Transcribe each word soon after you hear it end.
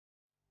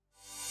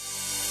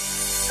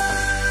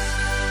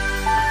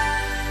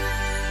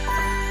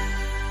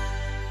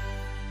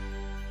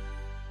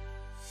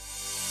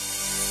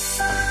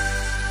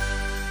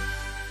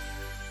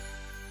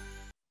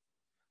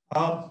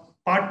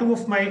Part two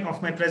of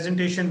my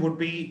presentation would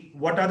be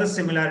what are the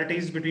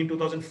similarities between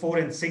 2004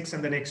 and 6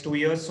 and the next 2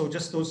 years. So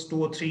just those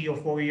 2 or 3 or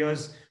 4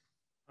 years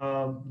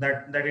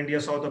that India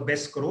saw the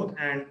best growth,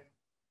 and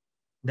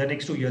the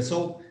next 2 years.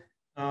 So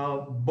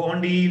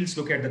bond yields,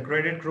 look at the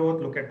credit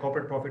growth, look at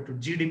corporate profit to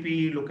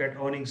GDP, look at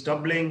earnings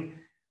doubling,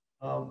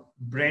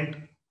 Brent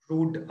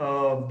crude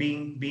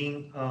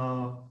being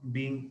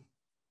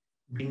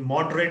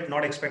moderate,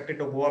 not expected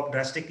to go up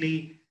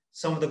drastically,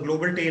 some of the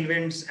global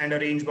tailwinds, and a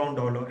range-bound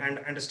dollar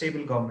and a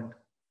stable government.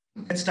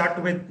 Let's start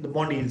with the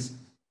bond yields.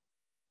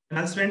 And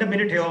I'll spend a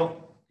minute here,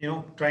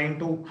 trying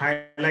to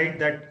highlight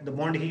that the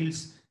bond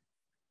yields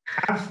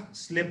have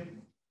slipped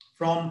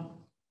from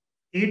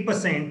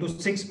 8% to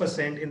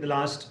 6% in the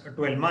last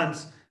 12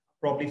 months,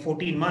 probably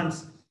 14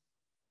 months.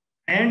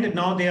 And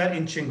now they are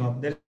inching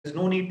up. There is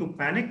no need to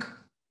panic,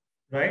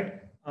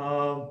 right?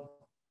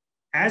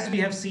 As we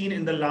have seen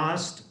in the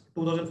last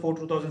 2004,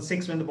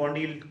 2006, when the bond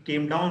yield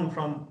came down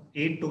from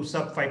 8 to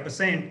sub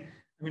 5%,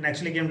 I mean,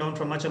 actually came down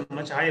from a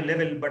much higher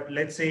level, but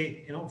let's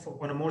say,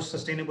 on a more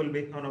sustainable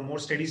way, on a more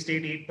steady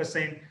state,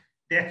 8%,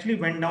 they actually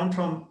went down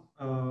from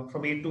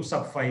 8 to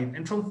sub 5,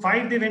 and from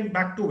 5 they went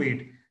back to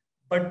 8.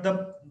 But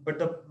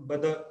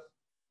the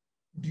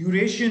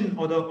duration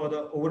or the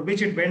over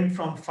which it went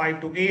from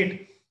 5 to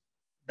 8,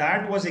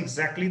 that was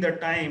exactly the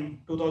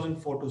time,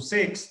 2004 to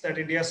 6, that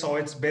India saw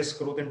its best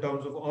growth in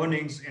terms of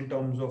earnings, in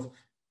terms of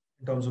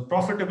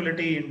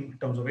profitability, in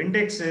terms of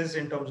indexes,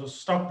 in terms of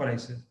stock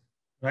prices,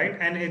 right?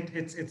 And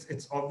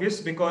it's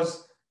obvious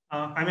because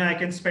I mean, I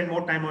can spend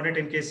more time on it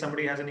in case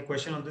somebody has any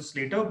question on this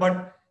later.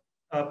 But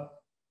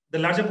the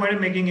larger point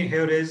I'm making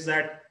here is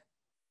that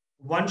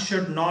one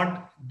should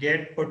not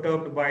get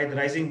perturbed by the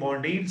rising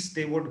bond yields.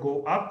 They would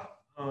go up.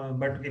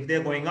 But if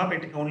they're going up,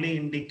 it only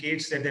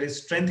indicates that there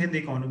is strength in the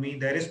economy,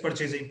 there is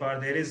purchasing power,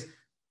 there is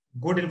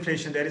good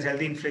inflation, there is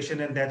healthy inflation,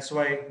 and that's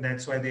why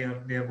they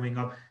are going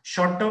up.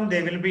 Short term,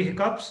 there will be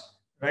hiccups,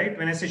 right?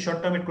 When I say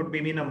short term, it could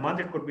be in a month,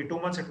 it could be 2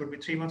 months, it could be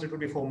 3 months, it could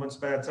be 4 months,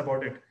 but that's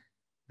about it.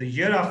 The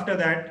year after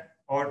that,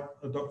 or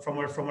from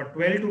a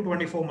 12 to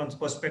 24 months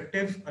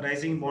perspective,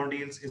 rising bond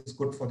yields is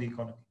good for the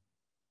economy,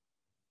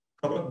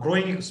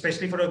 growing,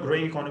 especially for a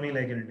growing economy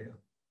like in India.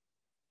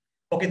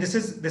 Okay, this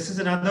is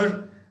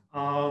another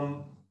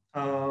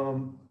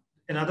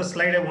another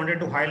slide I wanted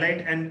to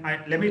highlight, and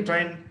let me try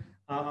and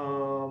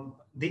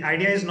the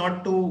idea is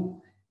not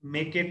to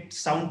make it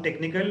sound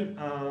technical,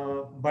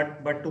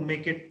 but to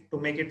make it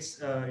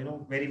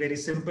very, very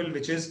simple,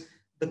 which is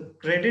the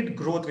credit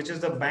growth, which is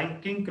the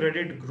banking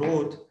credit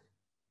growth,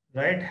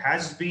 right,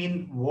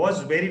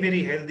 was very,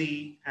 very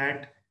healthy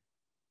at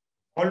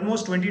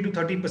almost 20 to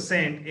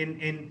 30%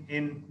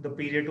 in the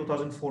period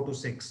 2004 to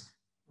 6,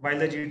 while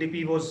the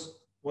GDP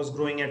was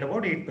growing at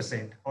about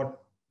 8% or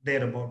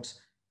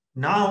thereabouts.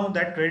 Now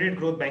that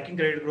banking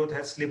credit growth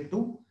has slipped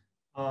to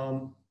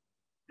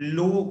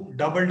low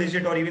double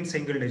digit or even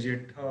single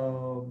digit.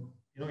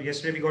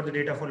 Yesterday we got the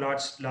data for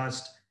last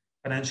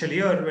financial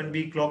year when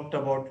we clocked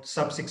about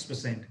sub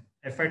 6%.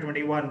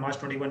 FY21, March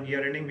 21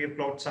 year ending, we have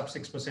clocked sub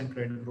 6%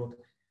 credit growth.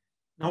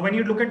 Now, when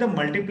you look at the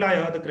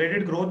multiplier, the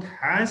credit growth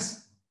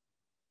has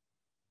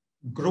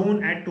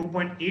grown at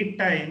 2.8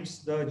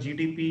 times the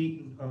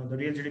GDP, the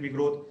real GDP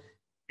growth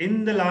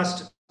in the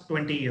last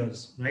 20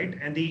 years, right?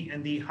 And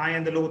the high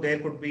and the low there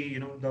could be,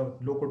 the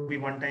low could be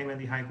 1 time and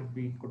the high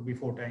could be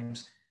 4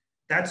 times.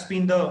 That's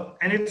been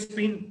and it's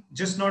been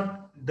just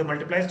not, the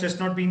multipliers just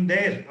not been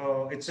there.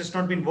 It's just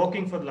not been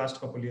working for the last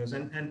couple of years.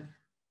 And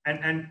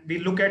we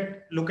look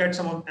at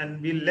some of,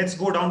 and let's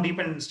go down deep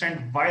and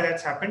understand why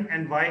that's happened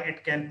and why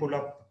it can pull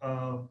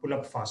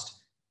up fast.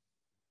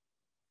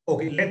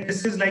 Okay,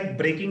 this is like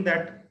breaking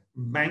that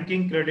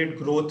banking credit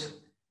growth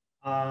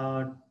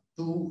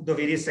to the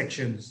various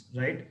sections,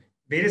 right?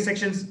 Various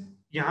sections,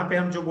 यहाँ पे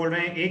हम जो बोल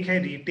रहे हैं, एक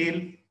है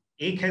retail,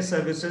 एक है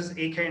services,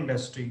 एक है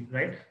industry,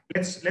 right?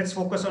 Let's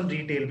focus on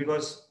retail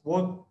because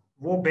वो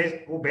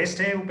best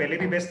है, वो पहले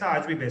भी best था,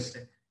 आज भी best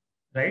है,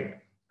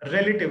 right?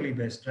 Relatively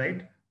best,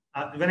 right?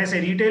 When I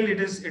say retail,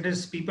 it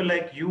is people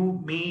like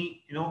you,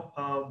 me,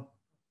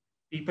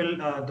 people,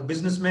 the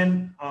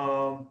businessmen,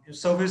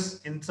 service,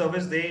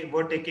 they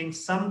were taking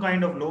some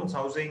kind of loans,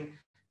 housing,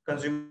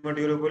 consumer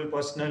durable,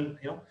 personal,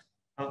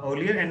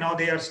 earlier, and now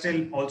they are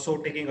still also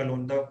taking a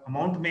loan. The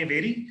amount may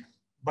vary,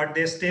 but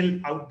they're still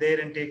out there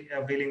and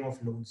availing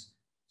of loans.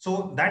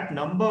 So that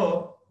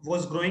number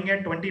was growing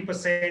at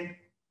 20%,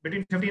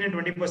 between 15 and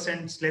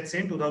 20%, let's say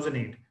in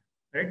 2008,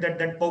 right?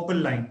 That purple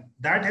line,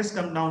 that has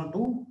come down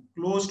to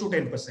close to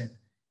 10%.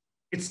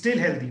 It's still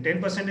healthy.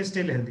 10% is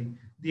still healthy.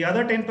 The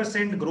other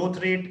 10%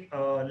 growth rate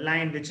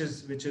line, which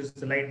is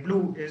the light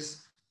blue,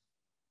 is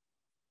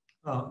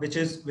which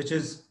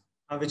is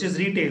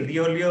retail. The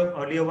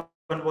earlier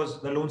one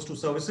was the loans to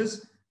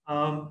services.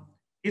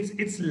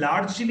 It's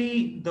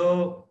largely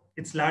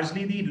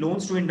the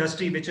loans to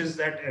industry, which is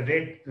that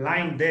red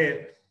line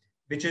there,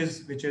 which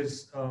is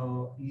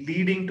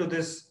leading to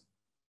this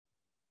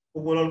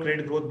overall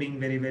credit growth being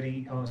very,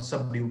 very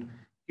subdued.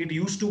 it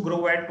used to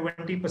grow at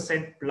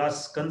 20%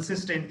 plus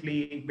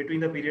consistently between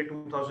the period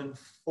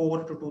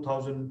 2004 to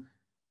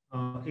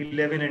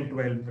 2011 and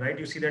 12, right?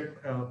 You see that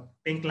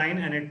pink line,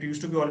 and it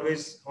used to be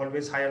always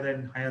higher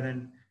than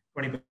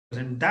 20%.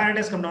 That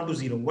has come down to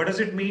zero. What does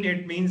it mean?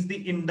 It means the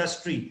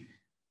industry,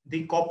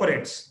 the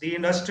corporates, the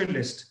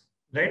industrialists,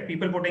 right?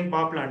 People putting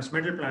power plants,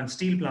 metal plants,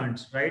 steel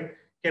plants, right?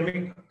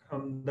 Chemical,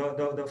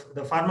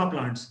 the pharma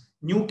plants,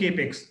 new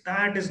capex,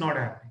 that is not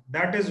happening.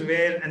 That is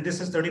where, and this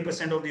is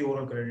 30% of the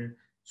overall credit.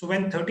 So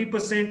when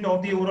 30%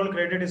 of the overall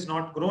credit is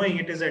not growing,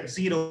 it is at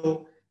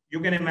zero.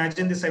 You can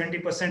imagine the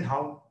 70%,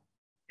 how,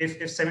 if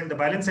the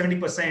balance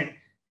 70%,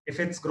 if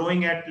it's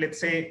growing at, let's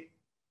say,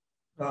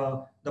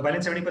 the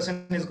balance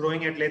 70% is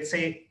growing at, let's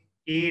say,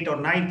 8 or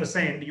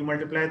 9%, you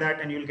multiply that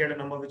and you'll get a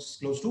number which is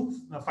close to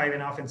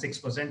 5.5 and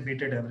 6%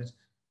 weighted average.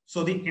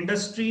 So the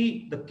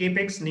industry, the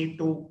capex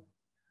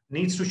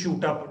needs to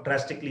shoot up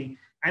drastically,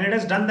 and it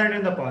has done that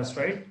in the past,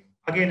 right?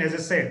 Again, as I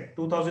said,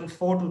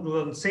 2004 to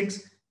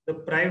 2006, the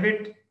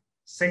private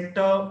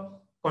sector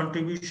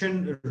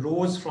contribution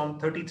rose from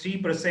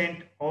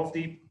 33% of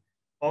the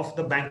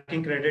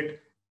banking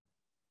credit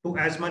to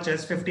as much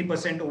as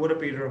 50% over a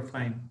period of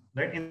time,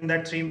 right? In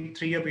that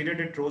three-year period,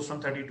 it rose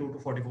from 32 to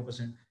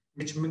 44%,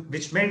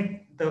 which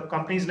meant the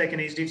companies like an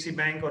HDFC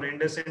Bank or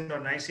IndusInd or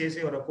an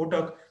ICICI or a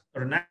Kotak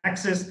or an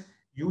Axis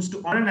used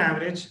to, on an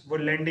average, were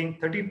lending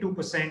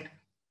 32%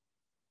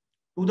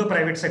 to the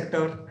private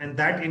sector, and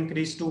that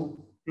increased to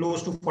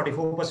close to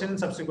 44% and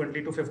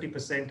subsequently to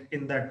 50%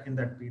 in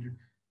that period.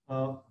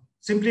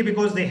 Simply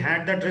because they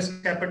had that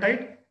risk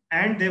appetite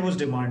and there was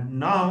demand.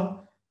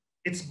 Now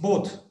it's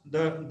both.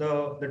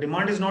 The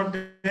demand is not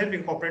there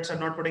because corporates are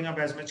not putting up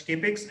as much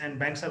capex and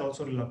banks are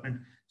also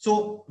reluctant.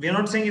 So we are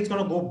not saying it's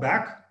going to go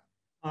back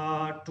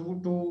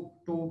to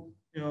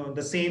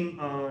the same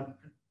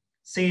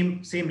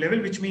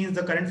level, which means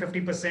the current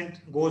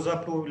 50% goes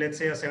up to, let's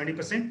say, a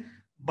 70%.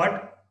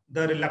 But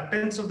the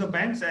reluctance of the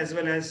banks as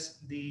well as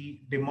the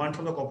demand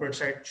from the corporate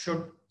side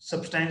should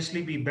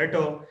substantially be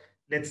better,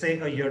 let's say,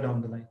 a year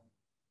down the line.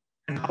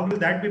 And how will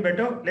that be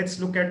better? Let's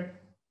look at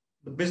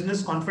the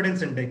business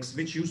confidence index,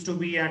 which used to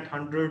be at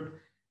 100,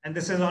 and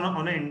this is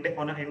on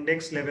an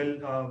index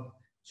level.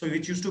 So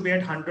which used to be at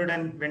 100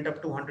 and went up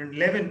to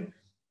 111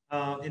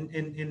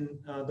 in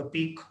the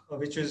peak,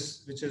 which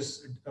is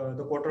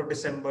the quarter of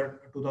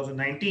December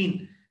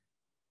 2019.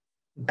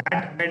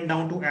 That went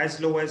down to as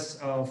low as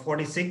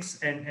 46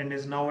 and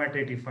is now at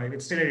 85.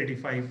 It's still at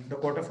 85. The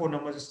quarter four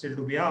numbers is still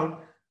to be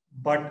out,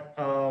 but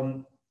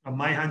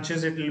my hunch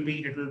is it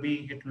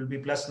will be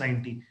plus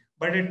 90.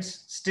 But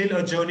it's still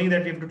a journey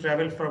that we have to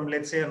travel from,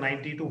 let's say, a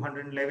 90 to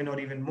 111 or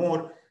even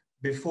more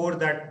before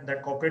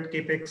that corporate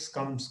capex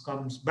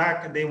comes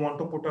back. They want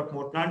to put up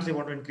more plants, they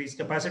want to increase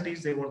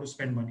capacities, they want to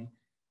spend money.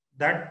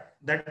 That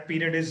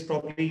period is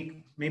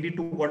probably maybe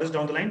 2 quarters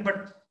down the line,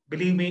 but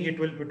believe me, it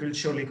will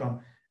surely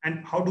come.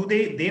 And how do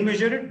they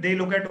measure it? They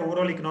look at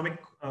overall economic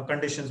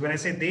conditions. When I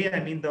say they, I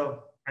mean the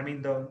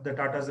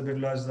Tatas, the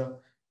Birlas,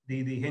 the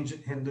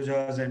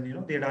Hindujas, and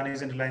the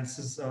Adanis and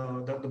Reliances,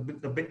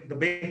 the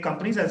big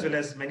companies, as well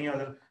as many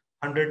other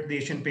 100 the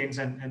Asian Paints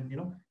and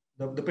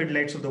the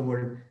Pidilights of the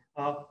world.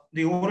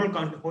 The overall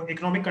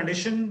economic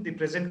condition, the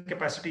present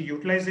capacity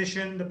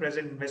utilization, the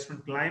present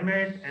investment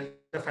climate, and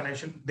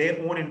their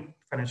own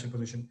financial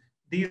position.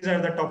 These are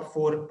the top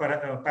 4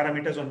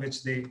 parameters on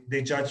which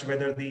they judge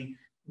whether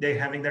they're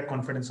having that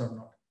confidence or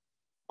not.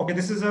 Okay,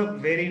 this is a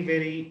very,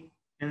 very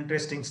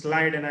interesting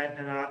slide, and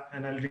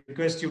I'll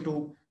request you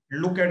to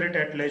look at it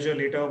at leisure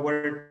later.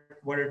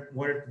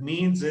 What it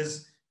means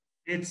is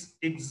it's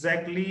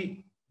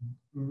exactly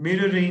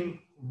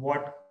mirroring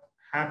what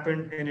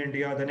happened in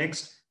India the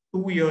next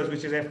 2 years,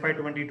 which is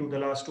FY22, the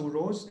last 2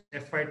 rows,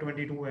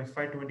 FY22,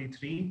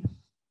 FY23.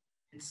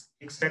 It's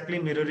exactly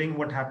mirroring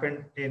what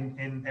happened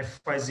in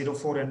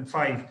FY04 and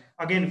 5.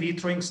 Again, we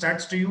throwing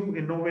stats to you.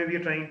 In no way we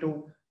are trying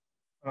to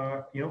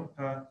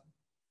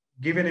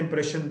give an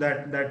impression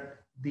that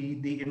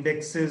the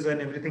indexes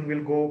and everything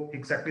will go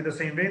exactly the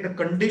same way. The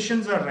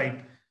conditions are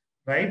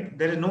right?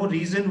 There is no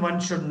reason one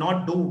should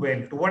not do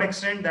well. To what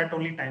extent, that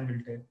only time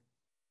will tell,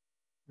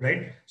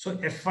 right? So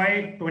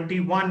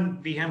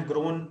FY21, we have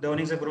grown, the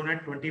earnings have grown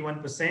at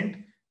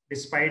 21%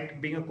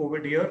 despite being a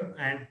COVID year,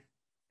 and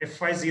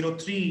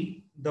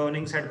FY03, the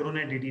earnings had grown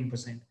at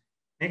 18%.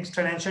 Next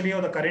financial year,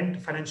 the current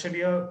financial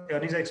year,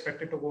 earnings are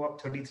expected to go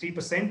up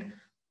 33%.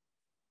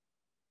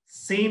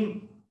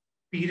 Same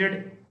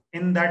period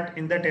in that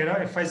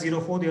era,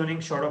 FY04, the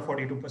earnings shot of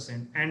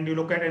 42%. And you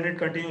look at, and it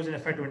continues in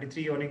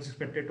FY23, earnings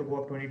expected to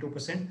go up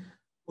 22%.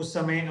 Us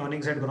samay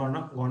earnings had gone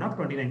up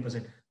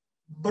 29%.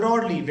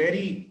 Broadly,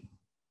 very,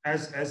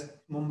 as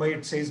Mumbai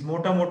it says,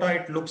 mota,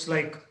 it looks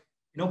like,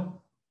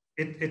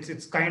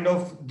 it's kind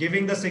of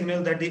giving the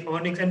signal that the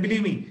earnings, and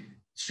believe me,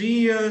 3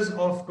 years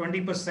of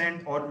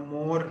 20% or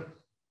more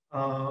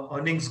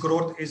earnings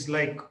growth is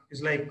like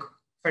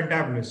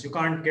fantabulous. You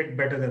can't get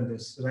better than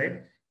this,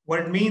 right? What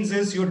it means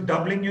is you're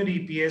doubling your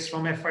EPS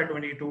from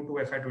FY22 to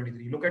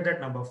FY23. Look at that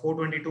number,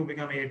 422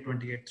 become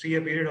 828.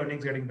 3-year period,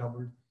 earnings getting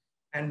doubled.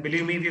 And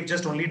believe me, we've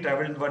just only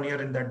traveled 1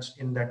 year in that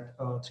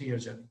 3 year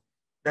journey.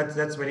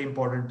 That's very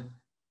important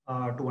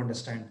to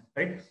understand,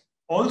 right?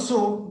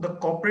 Also, the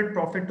corporate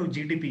profit to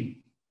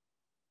GDP,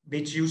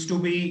 which used to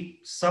be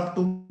sub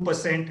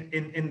 2%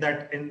 in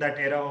that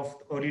era of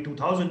early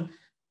 2000,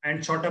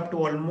 and shot up to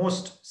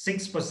almost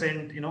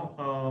 6%.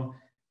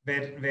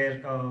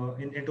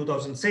 In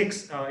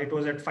 2006 it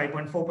was at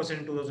 5.4%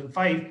 in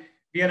 2005.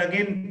 We are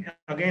again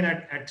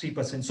at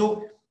 3%.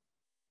 So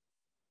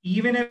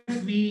even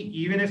if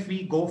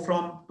we go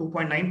from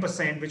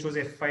 2.9%, which was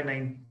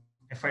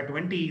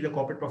FY20, the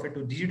corporate profit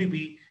to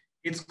GDP,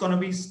 it's going to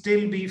be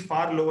still be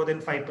far lower than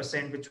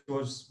 5%,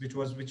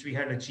 which we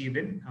had achieved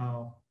in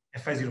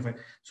FY05.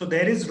 So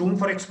there is room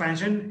for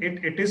expansion.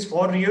 It is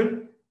for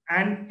real,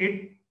 and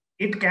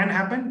it can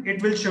happen.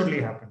 It will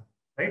surely happen,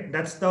 right?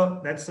 That's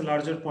the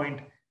larger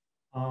point.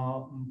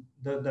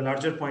 The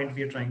larger point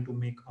we are trying to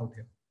make out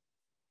here.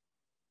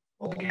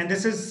 Okay, and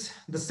this is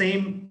the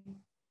same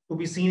to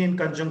be seen in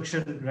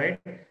conjunction, right?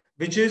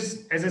 Which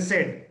is, as I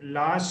said,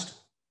 last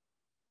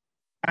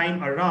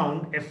time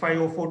around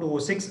FY04 to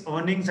 06,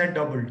 earnings had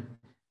doubled.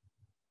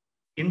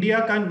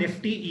 India का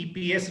Nifty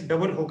EPS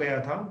double हो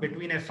गया था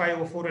between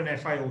FY04 and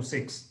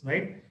FY06,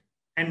 right?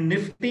 And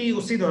Nifty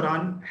उसी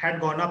दौरान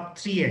had gone up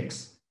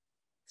 3x,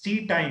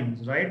 3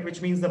 times, right?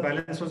 Which means the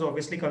balance was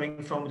obviously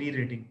coming from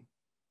re-rating.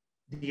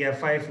 The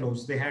FI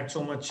flows, they had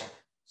so much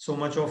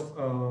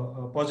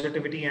of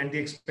positivity and the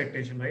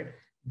expectation, right?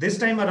 This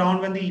time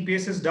around, when the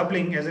EPS is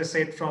doubling, as I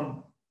said,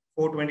 from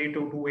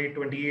 422 to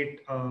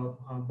 828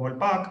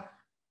 ballpark,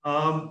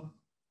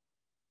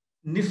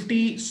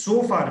 Nifty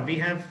so far we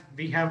have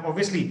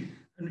obviously,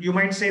 you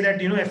might say that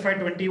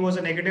FY20 was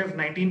a negative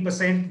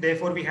 19%,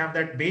 therefore we have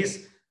that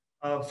base.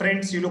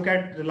 Friends, you look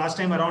at the last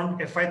time around,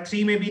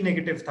 FY3 में भी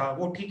negative था,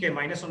 वो ठीक है,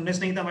 -19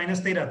 नहीं था,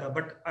 -13 था,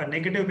 but a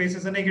negative base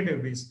is a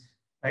negative base,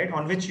 right?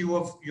 On which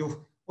you've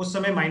उस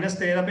समय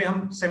 -13 पे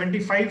हम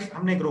 75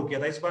 हमने ग्रो किया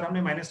था, इस बार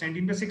हमने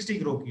 -19 पे 60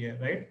 ग्रो किया है,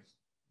 right?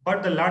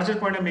 But the larger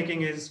point I'm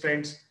making is,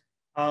 friends,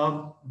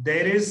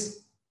 there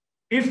is,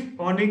 if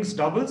earnings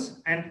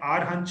doubles, and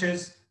our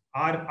hunches,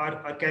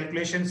 our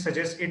calculations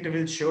suggest it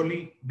will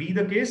surely be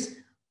the case,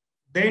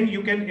 then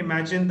you can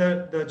imagine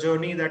the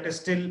journey that is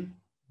still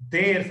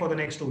there for the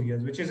next 2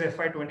 years, which is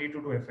FY22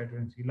 to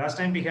FY23. Last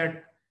time we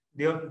had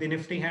the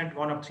Nifty had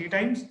gone up 3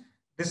 times.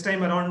 This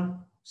time around,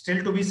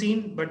 still to be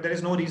seen, but there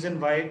is no reason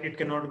why it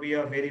cannot be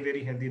a very,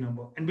 very healthy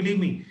number. And believe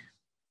me,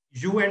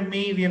 you and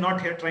me, we are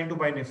not here trying to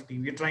buy Nifty.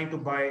 We're trying to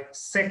buy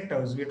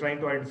sectors. We're trying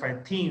to identify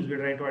themes. We're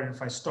trying to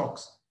identify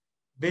stocks,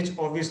 which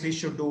obviously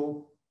should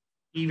do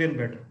even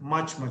better,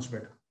 much, much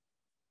better.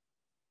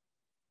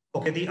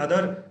 Okay,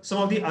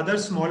 some of the other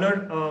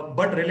smaller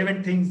but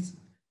relevant things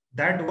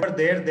that were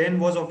there then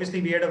was,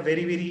 obviously, we had a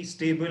very, very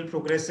stable,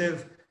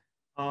 progressive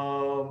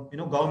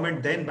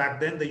government back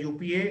then, the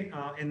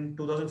UPA in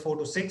 2004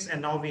 to 6,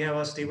 and now we have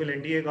a stable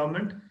NDA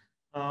government.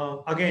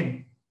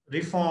 Again,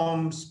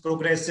 reforms,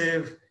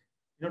 progressive,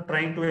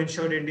 trying to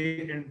ensure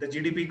the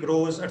GDP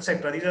grows,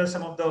 etc. These are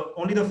some of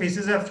only the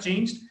faces have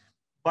changed,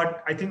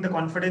 but I think the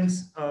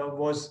confidence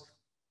was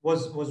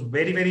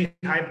very, very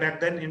high back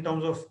then in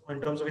terms of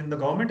in the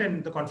government,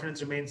 and the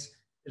confidence remains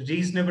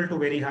reasonable to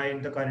very high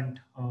in the current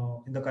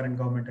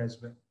government as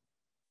well.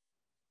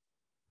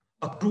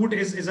 Crude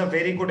is a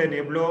very good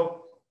enabler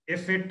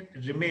if it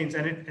remains,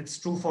 and it's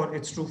true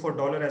for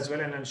dollar as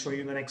well, and I'll show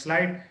you in the next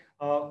slide.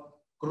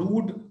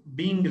 Crude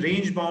being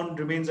range bound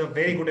remains a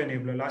very good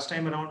enabler. Last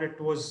time around it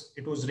was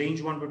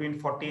range bound between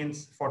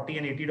 $40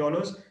 and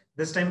 $80.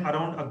 This time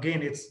around,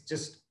 again, it's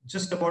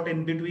just about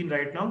in between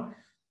right now.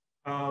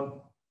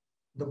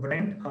 The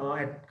Brent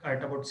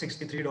at about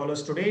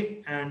 $63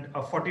 today, and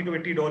a $40 to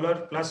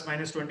 $80 plus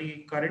minus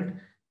 20 current.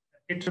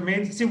 It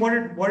remains. See,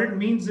 what it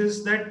means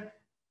is that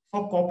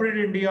for corporate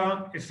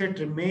India, if it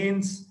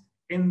remains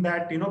in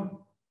that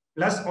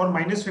plus or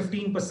minus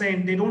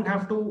 15%, they don't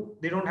have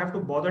to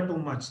bother too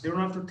much. They don't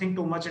have to think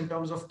too much in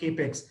terms of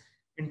capex,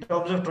 in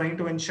terms of trying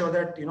to ensure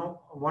that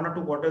 1 or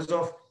 2 quarters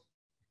of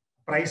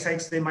price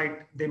hikes they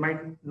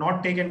might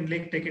not take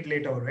it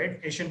later, right?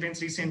 Asian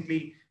Paints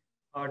recently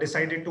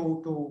decided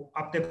to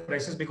up their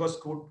prices because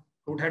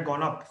crude had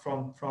gone up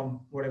from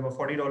whatever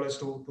 $40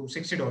 to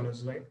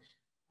 $60, right?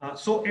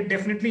 So it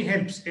definitely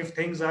helps if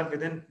things are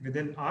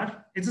within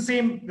our. It's the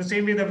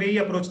same way the way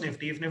you approach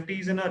Nifty. If Nifty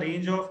is in a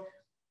range of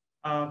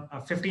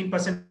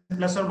 15%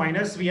 plus or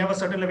minus, we have a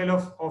certain level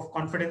of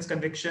confidence,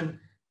 conviction,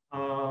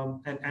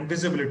 and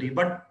visibility.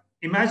 But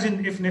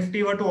imagine if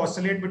Nifty were to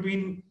oscillate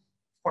between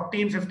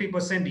 40 and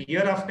 50%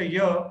 year after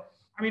year.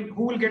 I mean,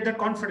 who will get that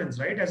confidence,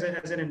 right? As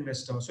an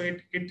investor. So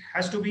it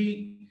has to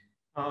be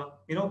a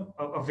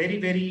very,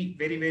 very,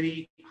 very,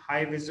 very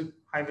high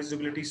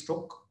visibility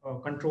stroke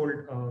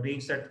controlled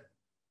range. That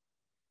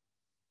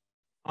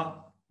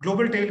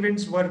global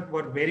tailwinds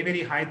were very,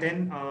 very high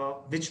then,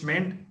 which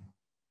meant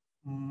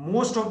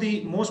most of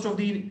the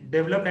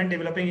developed and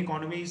developing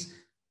economies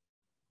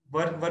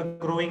were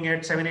growing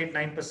at 7, 8,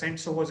 9%.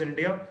 So was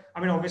India. I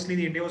mean,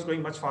 obviously, India was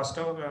growing much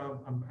faster,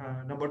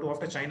 number 2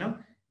 after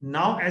China.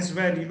 Now as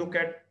well, you look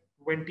at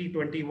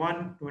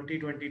 2021,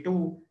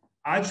 2022,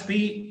 आज भी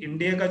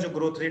India का जो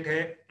growth rate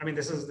है, I mean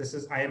this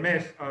is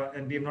IMF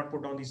and we have not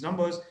put down these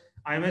numbers.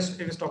 IMF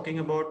is talking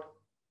about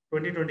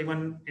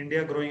 2021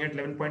 India growing at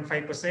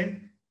 11.5%,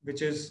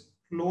 which is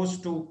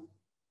close to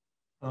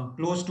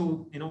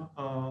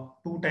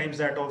two times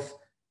that of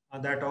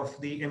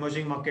the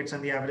emerging markets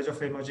and the average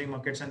of emerging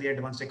markets and the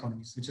advanced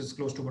economies, which is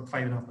close to about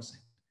 5.5%.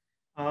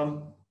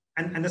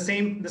 And the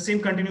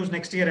same continues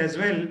next year as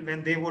well,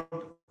 when they would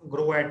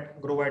grow at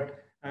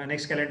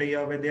next calendar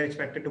year, when they are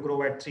expected to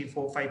grow at 3,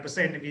 4,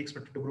 5%. We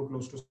expect it to grow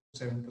close to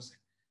 7%.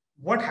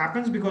 What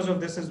happens because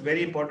of this is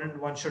very important.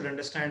 One should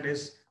understand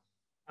is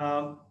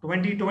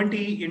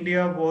 2020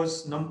 India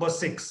was number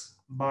 6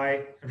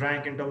 by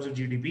rank in terms of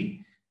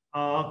GDP,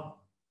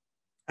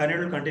 and it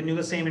will continue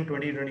the same in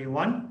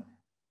 2021.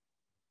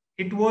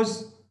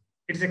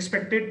 It's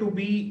expected to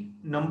be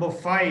number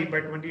 5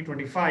 by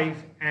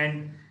 2025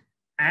 and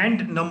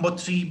number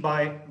 3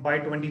 by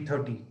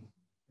 2030,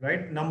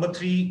 right? Number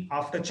 3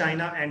 after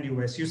China and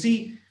US. You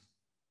see,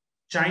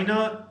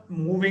 China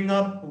moving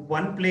up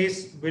one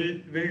place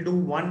will do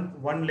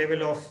one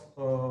level of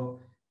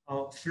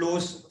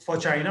flows for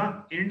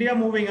China. India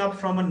moving up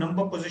from a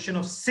number position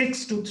of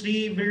 6 to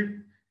 3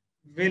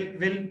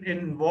 will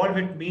involve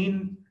it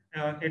mean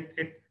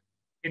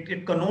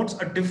it connotes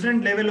a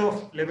different level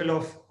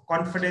of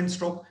confidence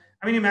stroke.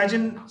 I mean,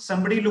 imagine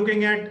somebody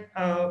looking at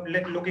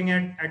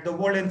the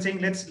world and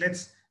saying, let's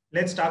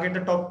target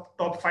the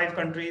top 5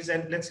 countries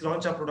and let's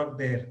launch our product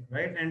there,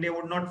 right? And they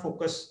would not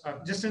focus.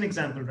 Just an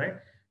example, right?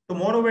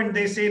 Tomorrow, when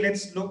they say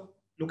let's look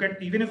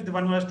at, even if the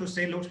one was to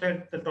say looks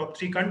at the top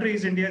 3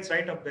 countries, India is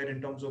right up there in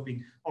terms of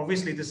being.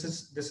 Obviously, this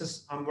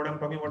is what I'm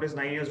talking about is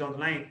 9 years down the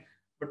line.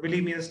 But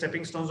believe me, the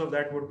stepping stones of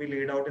that would be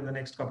laid out in the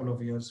next couple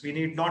of years. We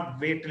need not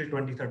wait till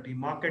 2030.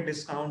 Market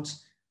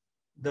discounts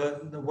the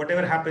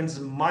whatever happens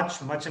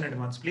much in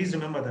advance. Please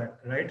remember that,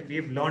 right?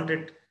 We've learned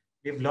it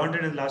in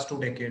the last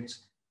 2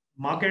 decades.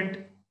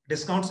 Market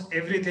discounts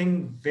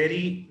everything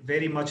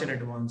very much in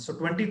advance. So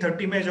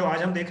 2030 में जो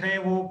आज हम देख रहे हैं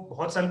वो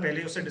बहुत साल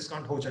पहले उससे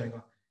discount हो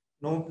जाएगा.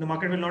 No, the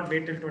market will not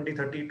wait till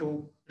 2030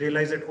 to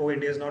realize that, oh,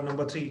 India is now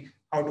number 3.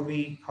 How do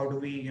we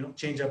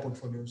change our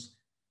portfolios?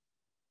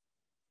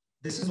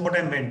 This is what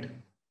I meant.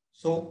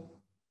 So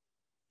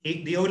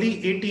the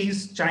early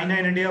 80s, China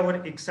and India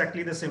were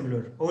exactly the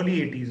similar. Early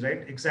 80s,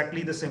 right?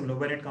 Exactly the similar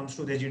when it comes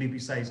to their GDP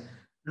size.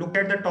 Look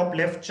at the top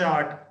left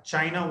chart.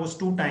 China was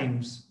 2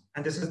 times,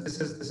 and this is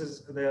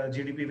the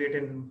GDP weight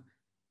in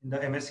the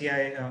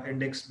MSCI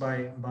index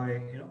by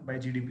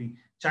GDP.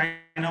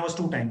 China was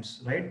 2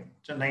 times, right?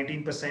 So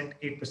 19%,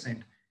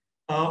 8%.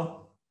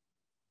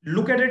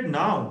 Look at it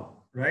now.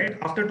 Right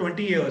after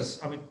 20 years,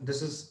 I mean,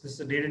 this is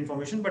the data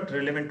information, but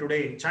relevant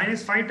today. China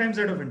is 5 times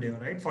that of India,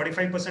 right?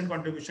 45%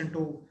 contribution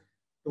to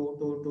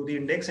the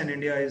index, and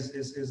India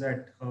is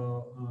at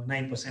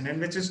 9%, and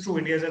which is true.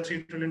 India is a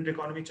 3 trillion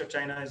economy.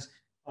 China is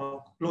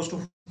close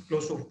to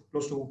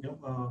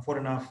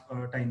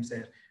 4.5 times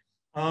there.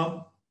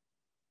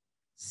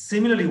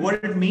 Similarly,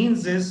 what it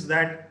means is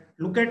that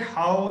look at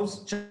how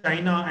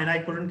China, and I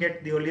couldn't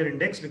get the earlier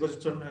index because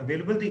it's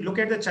unavailable. Look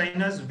at the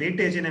China's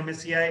weightage in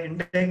MSCI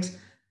index.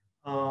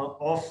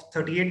 Of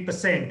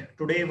 38%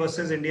 today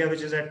versus India,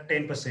 which is at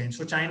 10%.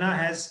 So China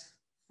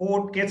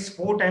gets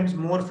 4 times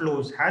more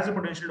flows, has the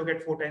potential to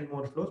get 4 times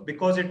more flows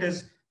because it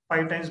is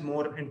 5 times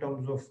more in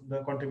terms of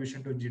the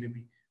contribution to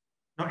GDP.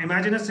 Now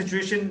imagine a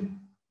situation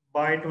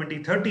by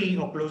 2030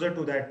 or closer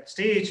to that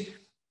stage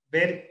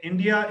where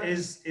India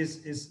is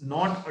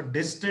not a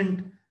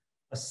distant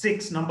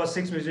number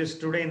 6, which is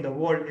today in the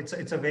world.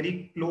 It's a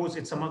very close.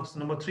 It's amongst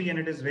number 3, and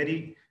it is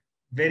very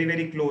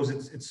close.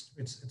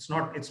 It's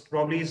not. It's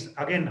probably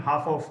again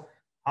half of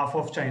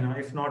China,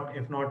 if not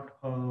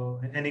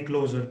any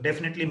closer.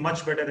 Definitely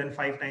much better than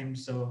 5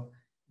 times,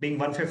 being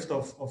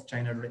 1/5 of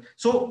China today.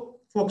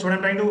 So, folks, what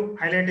I'm trying to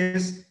highlight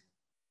is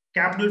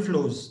capital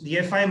flows, the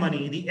FI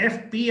money, the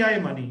FPI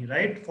money,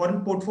 right?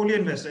 Foreign portfolio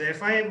investor.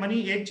 FI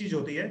money एक चीज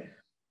होती है.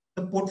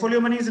 The portfolio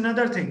money is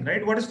another thing,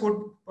 right? What is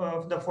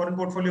the foreign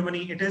portfolio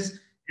money? It is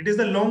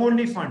the long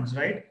only funds,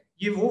 right?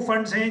 ये वो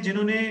funds हैं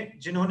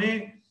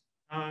जिन्होंने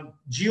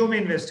जियो में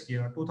invest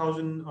किया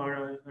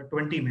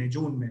 2020 में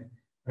जून में,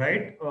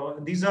 right?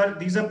 These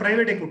are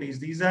private equities.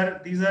 These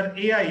are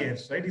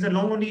AIFs, right? These are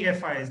long only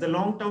FIs, the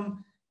long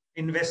term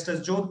investors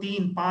जो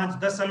 3, 5,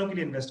 10 सालों के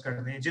लिए इन्वेस्ट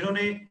करते हैं,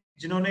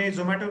 जिन्होंने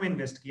Zomato में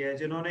इन्वेस्ट किया है,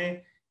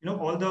 जिन्होंने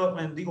all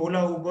the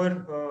Ola, Uber,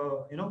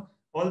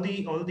 all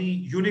the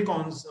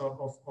unicorns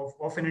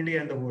of in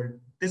India and the world.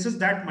 This is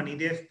that money,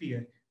 the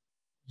FPI.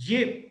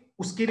 ये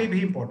उसके लिए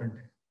भी important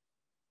है.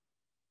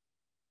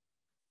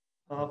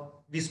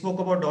 We spoke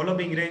about dollar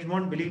being range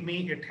bound. Believe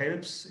me, it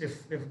helps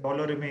if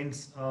dollar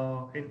remains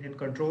in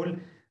control.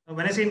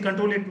 When I say in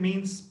control, it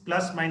means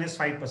plus minus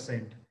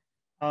 5%.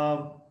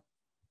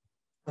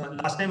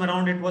 Last time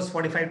around, it was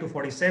 45 to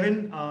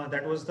 47.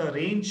 That was the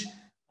range.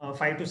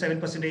 5 to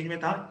 7% range में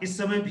था. इस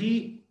समय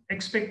भी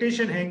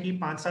expectation है कि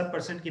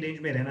 5-7% की range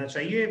में रहना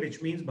चाहिए,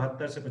 which means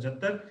 72 से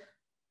 75.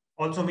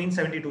 Also means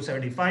 70 to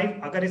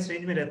 75. अगर इस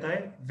range में रहता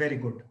है, very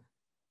good.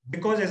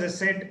 Because as I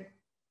said,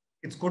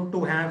 it's good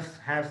to have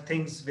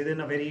things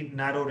within a very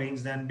narrow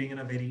range than being in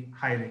a very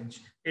high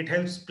range. It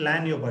helps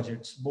plan your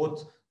budgets,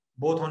 both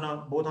on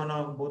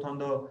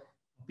the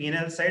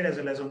P&L side as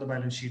well as on the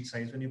balance sheet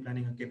side when you're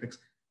planning a capex.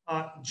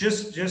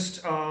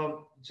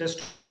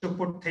 Just to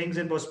put things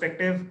in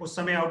perspective, उस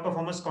समय out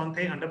performers कौन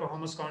थे, under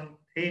performers कौन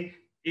थे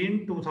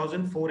इन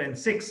 2004 and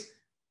 6,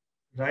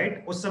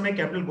 right? उस समय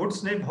capital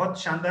goods ने बहुत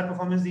शानदार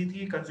परफॉर्मेंस दी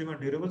थी, कंज्यूमर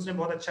ड्यूरेबल्स ने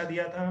बहुत अच्छा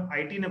दिया था,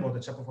 आईटी ने बहुत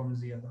अच्छा परफॉर्मेंस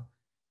दिया था,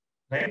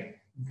 राइट?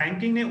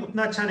 बैंकिंग ने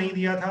उतना अच्छा नहीं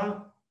दिया था,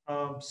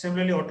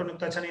 सिमिलरली ऑटो ने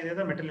उतना अच्छा नहीं दिया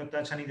था, मेटल ने उतना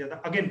अच्छा नहीं दिया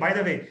था. अगेन बाय द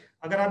वे,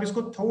 अगर आप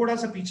इसको थोड़ा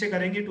सा पीछे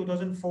करेंगे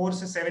 2004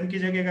 से 7 की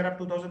जगह अगर आप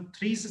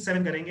 2003 से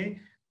 7 करेंगे,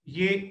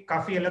 ये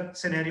काफी अलग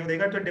सिनेरियो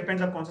देगा. तो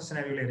डिपेंड्स आप कौन सा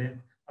सिनेरियो ले रहे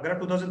हैं. अगर आप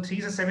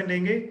 2003 से 7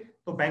 लेंगे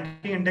तो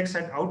banking index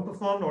had out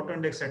perform, auto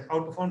index had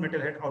out perform,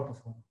 metal had out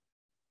perform,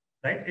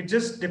 right? It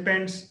just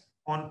depends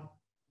on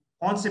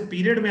कौन से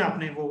पीरियड में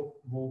आपने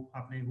वो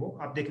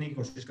आप देखने की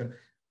कोशिश कर.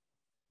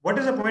 What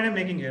is the point I'm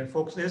making here,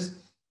 folks, is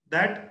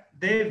that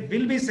there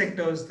will be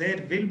sectors,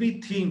 there will be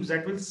themes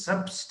that will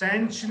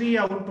substantially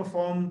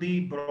outperform the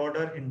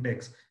broader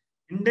index.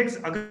 Index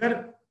अगर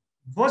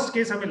worst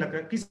case हमें लग रहा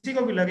है, किसी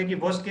को भी लगे कि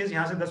worst case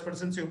यहाँ से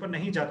 10% से ऊपर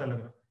नहीं जाता लग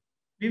रहा,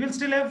 we will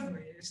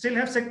still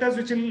have sectors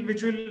which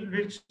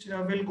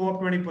will go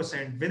up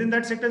 20%. Within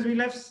that sectors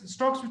we'll have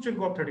stocks which will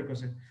go up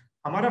 30%.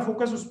 हमारा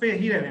फोकस उस पे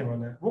ही रहने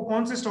वाला है. वो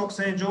कौन से स्टॉक्स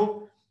हैं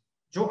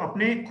जो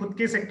अपने खुद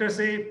के सेक्टर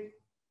से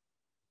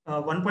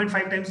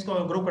 1.5 टाइम्स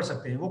ग्रो कर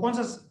सकते हैं? वो कौन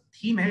सा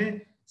थीम है,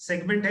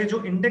 सेगमेंट है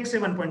जो इंडेक्स से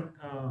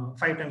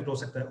 1.5 टाइम्स ग्रो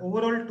सकता है?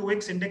 ओवरऑल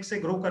 2x इंडेक्स से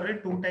ग्रो कर रहे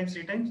हैं 2 times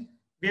 3 times,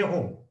 we are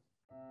home.